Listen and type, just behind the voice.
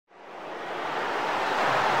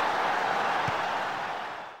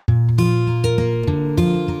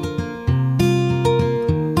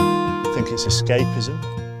it's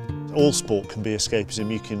escapism. All sport can be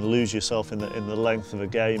escapism. You can lose yourself in the length of a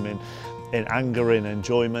game, in anger, in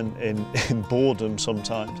enjoyment, in boredom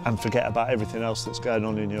sometimes, and forget about everything else that's going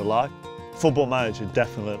on in your life. Football Manager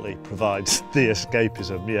definitely provides the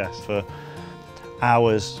escapism, yes, for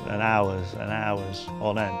hours and hours and hours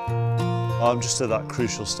on end. I'm just at that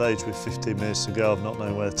crucial stage with 15 minutes to go of not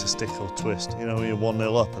knowing whether to stick or twist. You know, when you're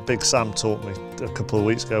 1-0 up. A Big Sam taught me a couple of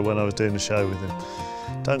weeks ago when I was doing a show with him,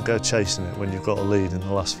 don't go chasing it when you've got a lead in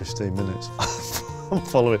the last 15 minutes. I'm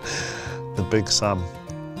following the Big Sam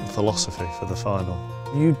philosophy for the final.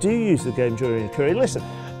 You do use the game during your career. Listen,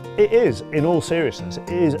 it is, in all seriousness, it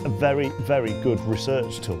is a very, very good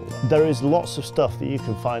research tool. There is lots of stuff that you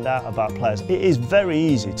can find out about players. It is very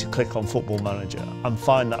easy to click on Football Manager and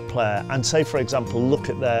find that player and say, for example, look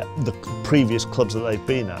at the previous clubs that they've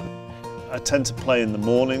been at. I tend to play in the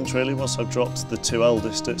mornings, really, once I've dropped the 2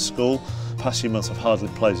 eldest at school. Past few months I've hardly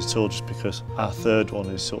played at all just because our 3rd one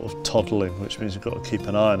is sort of toddling, which means we've got to keep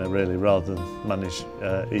an eye on her, really, rather than manage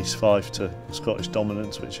East 5 to Scottish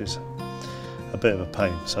dominance, which is a bit of a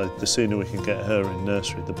pain. So the sooner we can get her in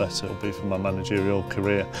nursery, the better it'll be for my managerial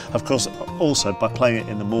career. Of course, also by playing it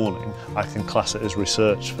in the morning, I can class it as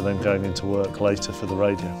research for then going into work later for the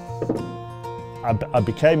radio. I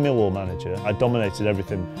became Millwall manager, I dominated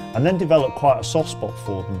everything, and then developed quite a soft spot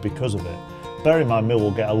for them because of it. Bear in mind,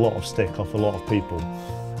 Millwall get a lot of stick off a lot of people.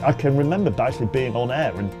 I can remember actually being on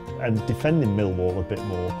air and defending Millwall a bit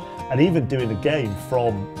more, and even doing a game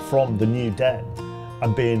from the new den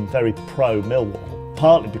and being very pro Millwall,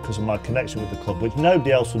 partly because of my connection with the club, which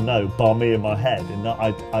nobody else would know bar me in my head, in that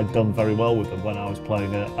I'd done very well with them when I was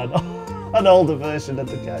playing an older version of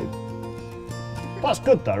the game. That's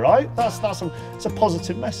good though, right? It's a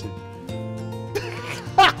positive message.